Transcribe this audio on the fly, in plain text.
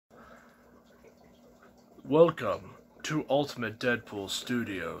Welcome to Ultimate Deadpool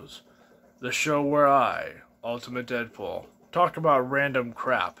Studios, the show where I, Ultimate Deadpool, talk about random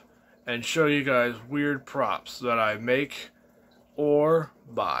crap and show you guys weird props that I make or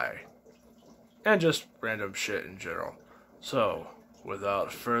buy, and just random shit in general. So,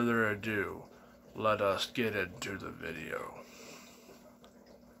 without further ado, let us get into the video.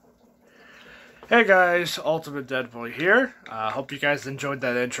 Hey guys, Ultimate Deadpool here. Hope you guys enjoyed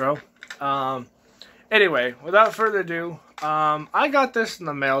that intro. Anyway, without further ado, I got this in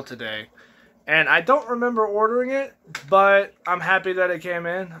the mail today, and I don't remember ordering it, but I'm happy that it came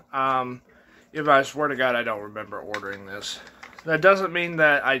in. If I swear to God, I don't remember ordering this. That doesn't mean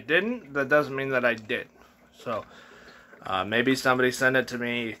that I didn't. That doesn't mean that I did. So, maybe somebody sent it to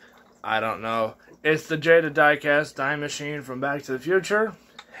me. I don't know. It's the Jada diecast time machine from Back to the Future,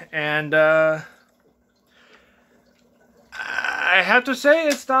 and I have to say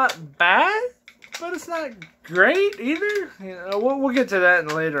it's not bad, but it's not great either. You know, we'll get to that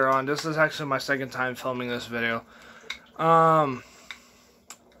later on. This is actually my second time filming this video. So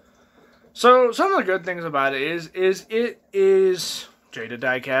some of the good things about it is it is Jada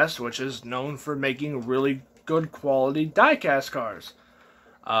diecast, which is known for making really good quality diecast cars.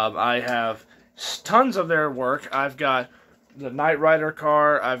 I have tons of their work. I've got the Knight Rider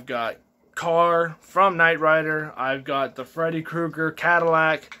car. I've got car from Knight Rider. I've got the Freddy Krueger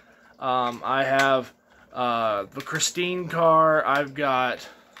Cadillac. I have the Christine car. I've got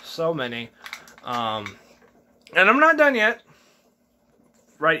so many. And I'm not done yet.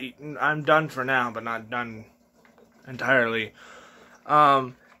 Right, I'm done for now, but not done entirely.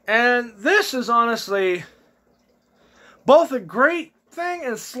 And this is honestly both a great thing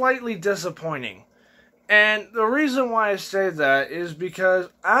and slightly disappointing. And the reason why I say that is because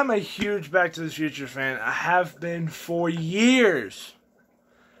I'm a huge Back to the Future fan. I have been for years.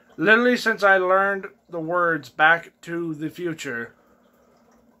 Literally since I learned the words Back to the Future,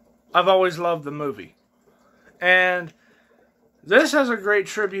 I've always loved the movie. And this has a great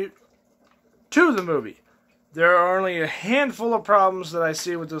tribute to the movie. There are only a handful of problems that I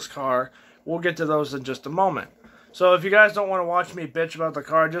see with this car. We'll get to those in just a moment. So if you guys don't want to watch me bitch about the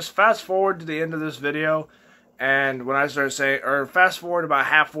car, just fast forward to the end of this video, and when I start saying, or fast forward about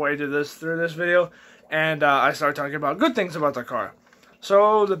halfway to through this video, and I start talking about good things about the car.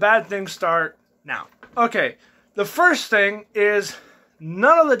 So the bad things start now. Okay, the first thing is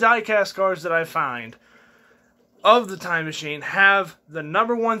none of the diecast cars that I find of the time machine have the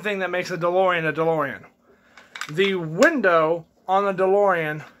number one thing that makes a DeLorean a DeLorean. The window on the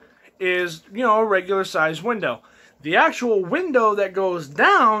DeLorean is, you know, a regular size window. The actual window that goes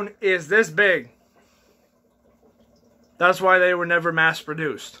down is this big. That's why they were never mass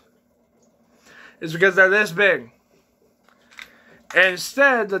produced. It's because they're this big.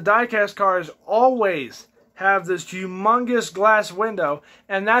 Instead, the diecast cars always have this humongous glass window,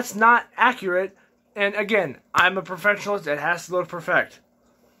 and that's not accurate. And again, I'm a perfectionist. It has to look perfect.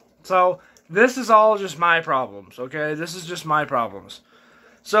 So, this is all just my problems, okay? This is just my problems.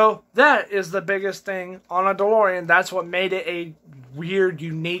 So, that is the biggest thing on a DeLorean. That's what made it a weird,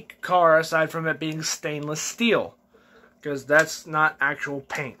 unique car, aside from it being stainless steel. Because that's not actual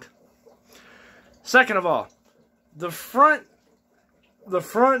paint. Second of all, the front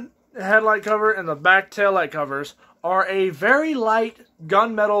headlight cover and the back taillight covers are a very light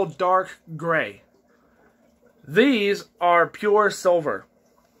gunmetal dark gray. These are pure silver.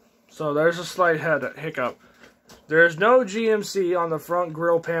 So there's a slight hiccup. There's no GMC on the front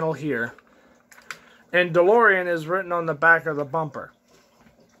grille panel here. And DeLorean is written on the back of the bumper.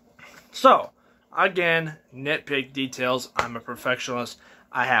 So, again, nitpick details. I'm a perfectionist.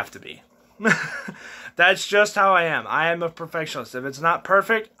 I have to be. That's just how I am. I am a perfectionist. If it's not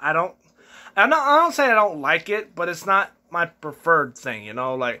perfect, I don't say I don't like it, but it's not my preferred thing, you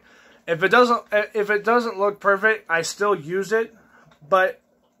know, like if it doesn't look perfect, I still use it, but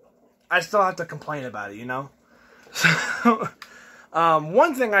I still have to complain about it, you know? So,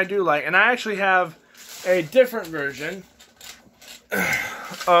 one thing I do like, and I actually have a different version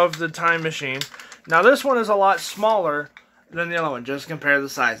of the time machine. Now, this one is a lot smaller than the other one. Just compare the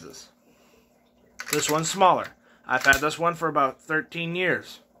sizes. This one's smaller. I've had this one for about 13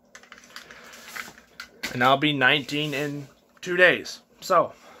 years. And I'll be 19 in 2 days.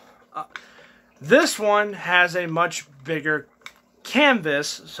 So, this one has a much bigger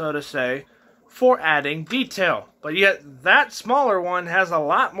canvas, so to say, for adding detail. But yet, that smaller one has a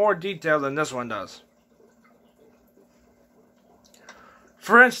lot more detail than this one does.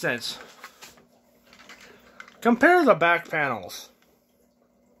 For instance, compare the back panels.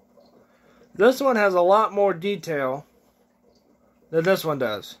 This one has a lot more detail than this one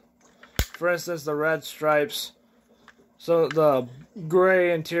does. for instance, the red stripes. So the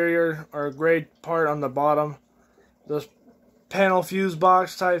gray interior, or gray part on the bottom. This panel fuse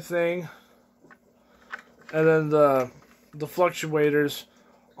box type thing. And then the fluctuators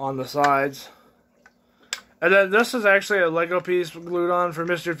on the sides. And then this is actually a Lego piece glued on for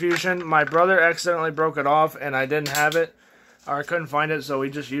Mr. Fusion. My brother accidentally broke it off and I didn't have it. Or I couldn't find it, so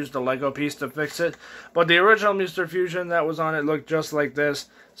we just used the Lego piece to fix it. But the original Mr. Fusion that was on it looked just like this.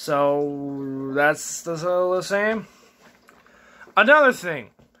 So that's the same. Another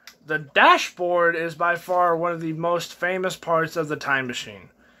thing. The dashboard is by far one of the most famous parts of the time machine.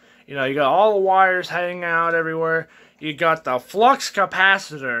 You know, you got all the wires hanging out everywhere. You got the flux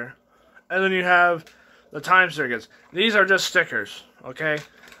capacitor. And then you have the time circuits. These are just stickers, okay?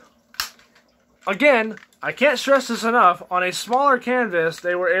 Again, I can't stress this enough. On a smaller canvas,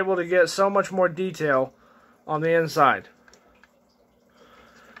 they were able to get so much more detail on the inside.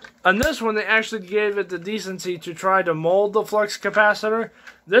 On this one, they actually gave it the decency to try to mold the flux capacitor.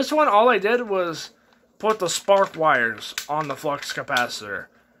 This one, all I did was put the spark wires on the flux capacitor.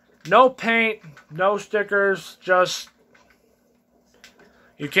 No paint, no stickers, just...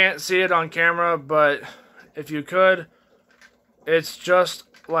 You can't see it on camera, but if you could, it's just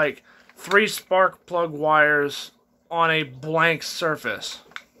like 3 spark plug wires on a blank surface.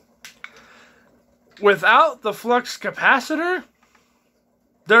 Without the flux capacitor,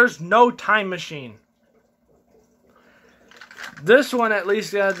 there's no time machine. This one at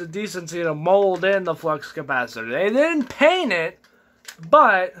least had the decency to mold in the flux capacitor. They didn't paint it,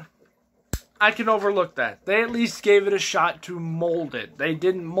 but I can overlook that. They at least gave it a shot to mold it. They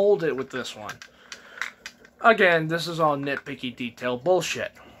didn't mold it with this one. Again, this is all nitpicky detail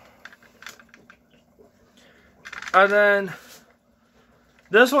bullshit. And then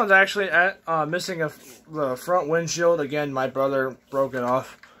this one's actually missing the front windshield. Again, my brother broke it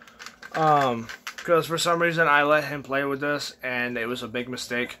off. Because for some reason I let him play with this and it was a big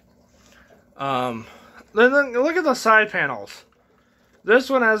mistake. Then look at the side panels. This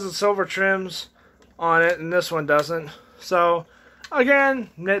one has the silver trims on it, and this one doesn't. So, again,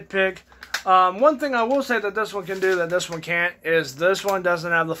 nitpick. One thing I will say that this one can do that this one can't is this one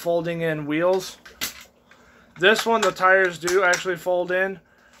doesn't have the folding in wheels. This one, the tires do actually fold in,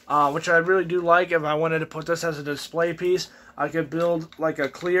 which I really do like. If I wanted to put this as a display piece, I could build like a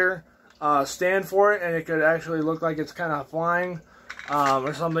clear stand for it, and it could actually look like it's kind of flying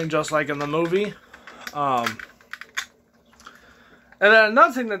or something just like in the movie. And then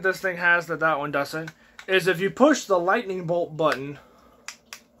another thing that this thing has that one doesn't is if you push the lightning bolt button,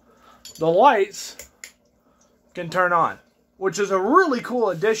 the lights can turn on, which is a really cool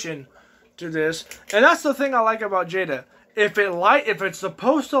addition to this. And that's the thing I like about Jada. If it's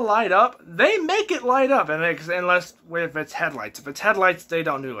supposed to light up, they make it light up, unless if it's headlights. If it's headlights, they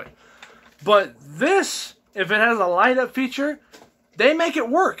don't do it. But this, if it has a light up feature, they make it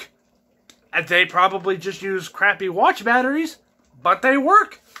work. And they probably just use crappy watch batteries. But they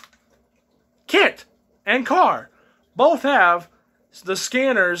work. Kit and car both have the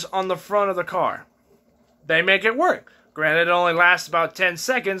scanners on the front of the car. They make it work. Granted, it only lasts about 10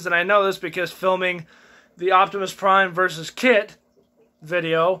 seconds, and I know this because filming the Optimus Prime versus Kit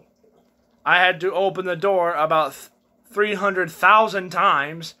video, I had to open the door about 300,000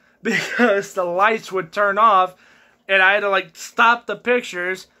 times because the lights would turn off, and I had to like stop the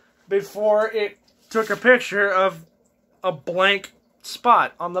pictures before it took a picture of a blank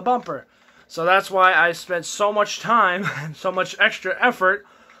spot on the bumper. So that's why I spent so much time and so much extra effort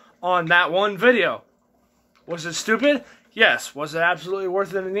on that one video. Was it stupid? Yes. Was it absolutely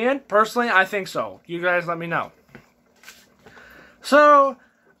worth it in the end? Personally, I think so. You guys let me know. So,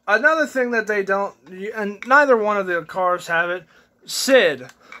 another thing that they don't, and neither one of the cars have it, SID.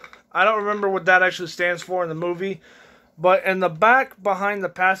 I don't remember what that actually stands for in the movie, but in the back behind the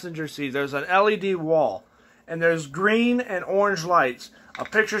passenger seat, there's an LED wall. And there's green and orange lights. A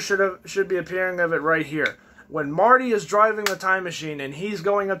picture should be appearing of it right here. When Marty is driving the time machine and he's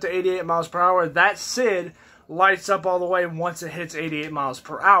going up to 88 miles per hour, that SID lights up all the way once it hits 88 miles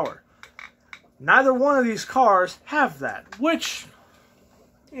per hour. Neither one of these cars have that, which,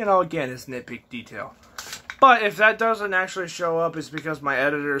 you know, again, is nitpick detail. But if that doesn't actually show up, it's because my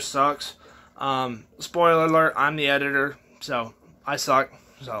editor sucks. Spoiler alert, I'm the editor, so I suck.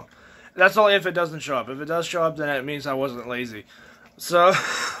 So that's only if it doesn't show up. If it does show up, then it means I wasn't lazy. So,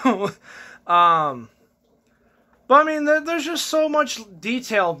 but I mean, there's just so much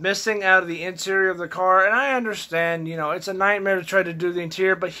detail missing out of the interior of the car, and I understand, you know, it's a nightmare to try to do the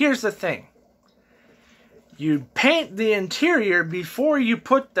interior, but here's the thing. You paint the interior before you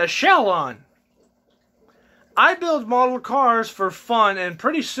put the shell on. I build model cars for fun and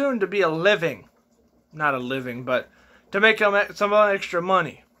pretty soon to be a living. Not a living, but to make some extra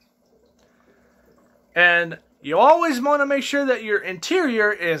money. And you always want to make sure that your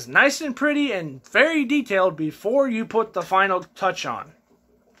interior is nice and pretty and very detailed before you put the final touch on.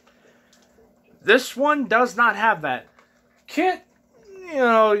 This one does not have that. Kit, you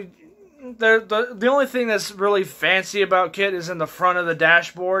know, the only thing that's really fancy about Kit is in the front of the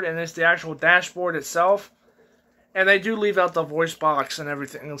dashboard, and it's the actual dashboard itself. And they do leave out the voice box and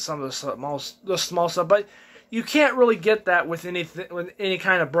everything, and some of the small stuff, but you can't really get that with any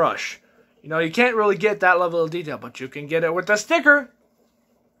kind of brush. You know, you can't really get that level of detail, but you can get it with the sticker.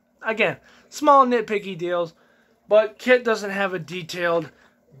 Again, small nitpicky deals, but Kit doesn't have a detailed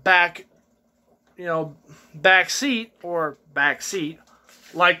back seat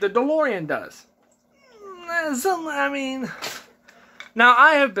like the DeLorean does. I mean, now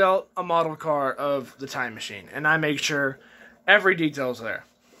I have built a model car of the Time Machine, and I make sure every detail is there.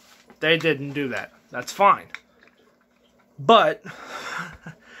 They didn't do that. That's fine. But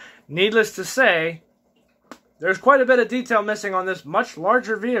needless to say, there's quite a bit of detail missing on this much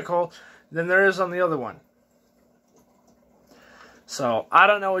larger vehicle than there is on the other one. So, I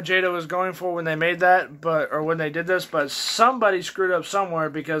don't know what Jada was going for when they made that, or when they did this, but somebody screwed up somewhere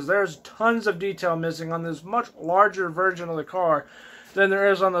because there's tons of detail missing on this much larger version of the car than there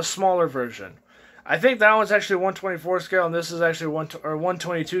is on the smaller version. I think that one's actually 124 scale, and this is actually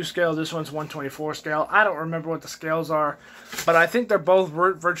 122 scale. This one's 124 scale. I don't remember what the scales are, but I think they're both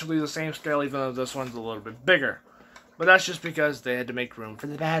virtually the same scale, even though this one's a little bit bigger. But that's just because they had to make room for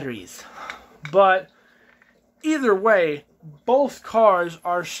the batteries. But either way, both cars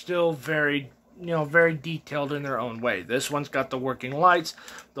are still very detailed in their own way. This one's got the working lights,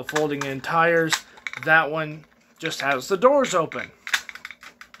 the folding in tires. That one just has the doors open.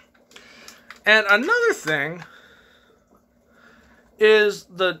 And another thing is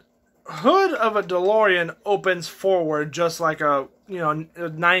the hood of a DeLorean opens forward just like a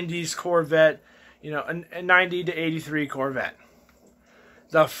 90s Corvette, a 90 to 83 Corvette.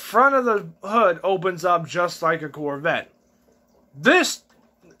 The front of the hood opens up just like a Corvette.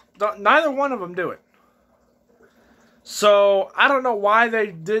 Neither one of them do it. So, I don't know why they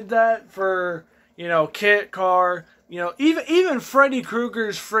did that for, Kit car. Even Freddy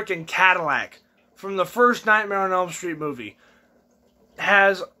Krueger's freaking Cadillac from the first Nightmare on Elm Street movie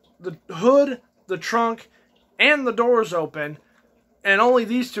has the hood, the trunk, and the doors open, and only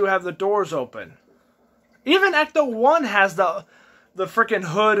these two have the doors open. Even Ecto 1 has the freaking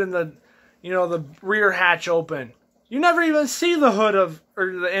hood and the rear hatch open. You never even see the hood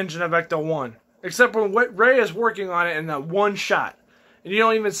or the engine of Ecto 1, except when Ray is working on it in that one shot. And you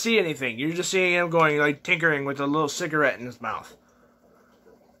don't even see anything. You're just seeing him going, like, tinkering with a little cigarette in his mouth.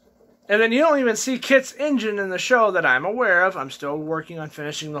 And then you don't even see Kit's engine in the show that I'm aware of. I'm still working on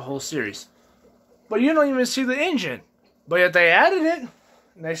finishing the whole series. But you don't even see the engine. But yet they added it,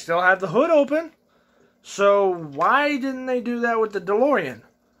 and they still have the hood open. So why didn't they do that with the DeLorean?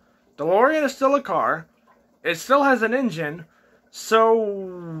 DeLorean is still a car. It still has an engine. So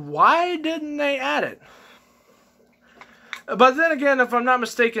why didn't they add it? But then again, if I'm not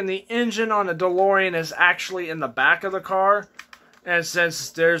mistaken, the engine on a DeLorean is actually in the back of the car. And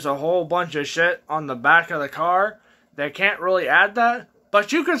since there's a whole bunch of shit on the back of the car, they can't really add that.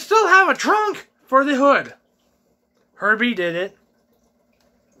 But you can still have a trunk for the hood. Herbie did it.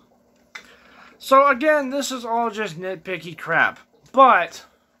 So again, this is all just nitpicky crap. But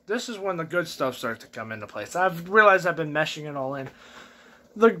this is when the good stuff starts to come into place. I've realized I've been meshing it all in.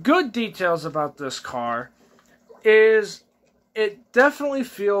 The good details about this car is it definitely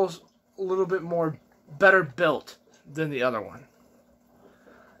feels a little bit more better built than the other one.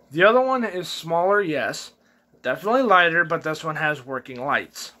 The other one is smaller, yes. Definitely lighter, but this one has working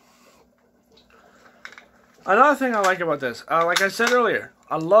lights. Another thing I like about this, like I said earlier,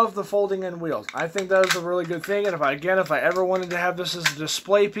 I love the folding in wheels. I think that is a really good thing, and if I ever wanted to have this as a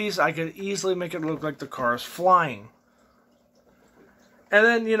display piece, I could easily make it look like the car is flying. And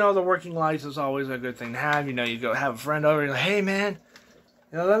then, the working lights is always a good thing to have. You go have a friend over, and you're like, hey man,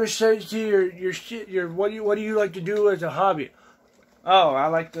 let me show you your shit. What do you like to do as a hobby? Oh, I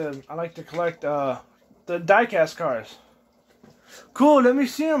like to collect the diecast cars. Cool, let me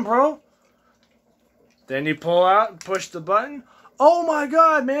see them, bro. Then you pull out and push the button. Oh my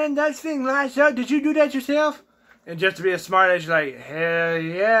god, man, that thing lights up. Did you do that yourself? And just to be a smart ass, you're like, hell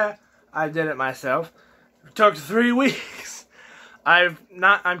yeah, I did it myself. It took 3 weeks. I'm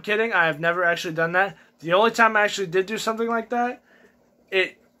kidding, I have never actually done that. The only time I actually did do something like that,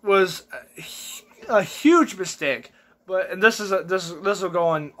 it was a huge mistake. and this will go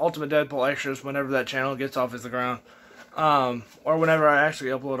on Ultimate Deadpool Extras whenever that channel gets off the ground, or whenever I actually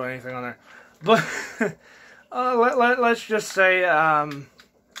upload anything on there. But let's just say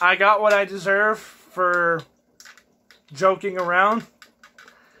I got what I deserve for joking around.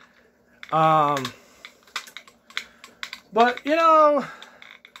 But you know,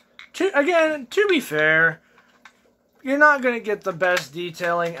 to be fair, you're not going to get the best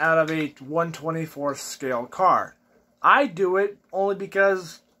detailing out of a 1/24th scale car. I do it only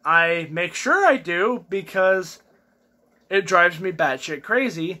because I make sure I do, because it drives me batshit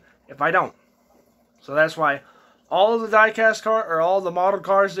crazy if I don't. So that's why all of the diecast car, or all the model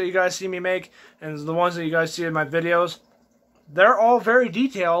cars that you guys see me make, and the ones that you guys see in my videos, they're all very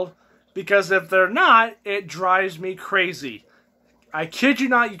detailed, because if they're not, it drives me crazy. I kid you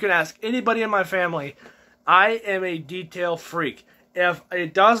not, you can ask anybody in my family. I am a detail freak. If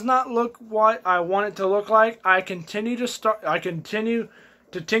it does not look what I want it to look like, I continue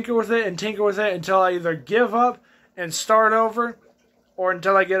to tinker with it and tinker with it until I either give up and start over, or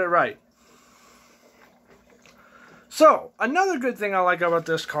until I get it right. So, another good thing I like about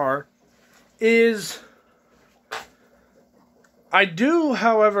this car is I do,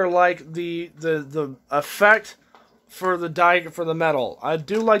 however, like the effect for the metal. I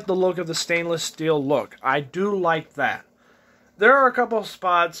do like the look of the stainless steel look. I do like that. There are a couple of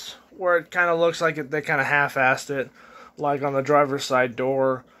spots where it kind of looks like they kind of half-assed it, like on the driver's side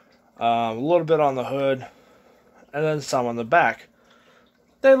door, a little bit on the hood, and then some on the back.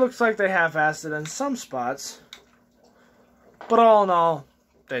 They looks like they half-assed it in some spots, but all in all,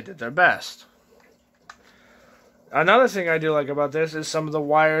 they did their best. Another thing I do like about this is some of the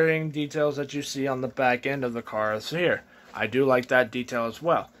wiring details that you see on the back end of the car is here. I do like that detail as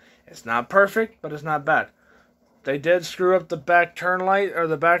well. It's not perfect, but it's not bad. They did screw up the back turn light, or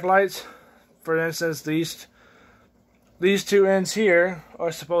the back lights. For instance, these two ends here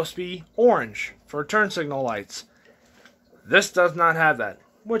are supposed to be orange for turn signal lights. This does not have that,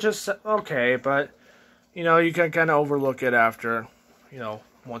 which is okay, but you know, you can kind of overlook it after, you know,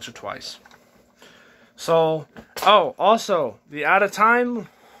 once or twice. So, oh, also, the out of time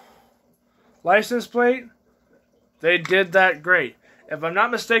license plate, they did that great. If I'm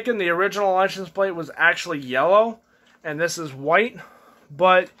not mistaken, the original license plate was actually yellow, and this is white,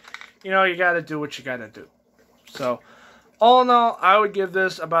 but, you know, you gotta do what you gotta do. So, all in all, I would give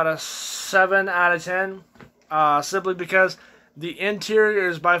this about a 7 out of 10, simply because the interior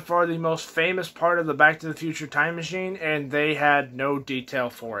is by far the most famous part of the Back to the Future time machine, and they had no detail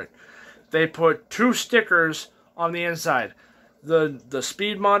for it. They put 2 stickers on the inside, the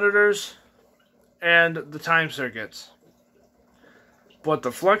speed monitors and the time circuits. But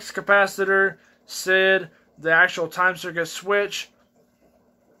the flux capacitor, SID, the actual time circuit switch,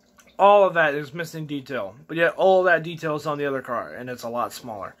 all of that is missing detail. But yet all of that detail is on the other car, and it's a lot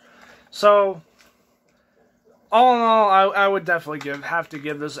smaller. So, all in all, I would definitely have to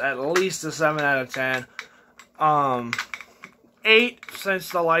give this at least a 7 out of 10. 8 since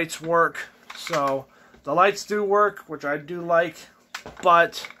the lights work. So, the lights do work, which I do like,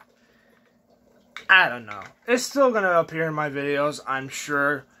 but I don't know. It's still going to appear in my videos, I'm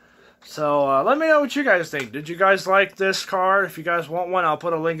sure. So, let me know what you guys think. Did you guys like this car? If you guys want one, I'll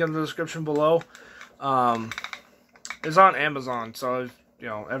put a link in the description below. It's on Amazon, so, you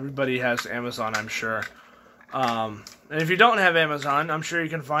know, everybody has Amazon, I'm sure. And if you don't have Amazon, I'm sure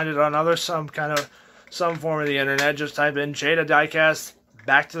you can find it on some form of the internet. Just type in Jada diecast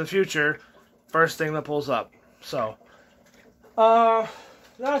Back to the Future, first thing that pulls up. So,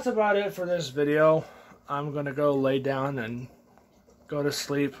 that's about it for this video. I'm gonna go lay down and go to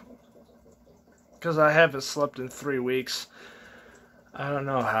sleep, because I haven't slept in 3 weeks. I don't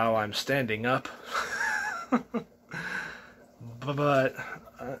know how I'm standing up. But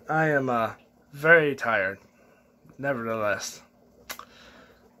I am very tired, nevertheless.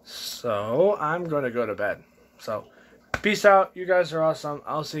 So, I'm going to go to bed. So, peace out. You guys are awesome.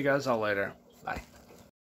 I'll see you guys all later. Bye.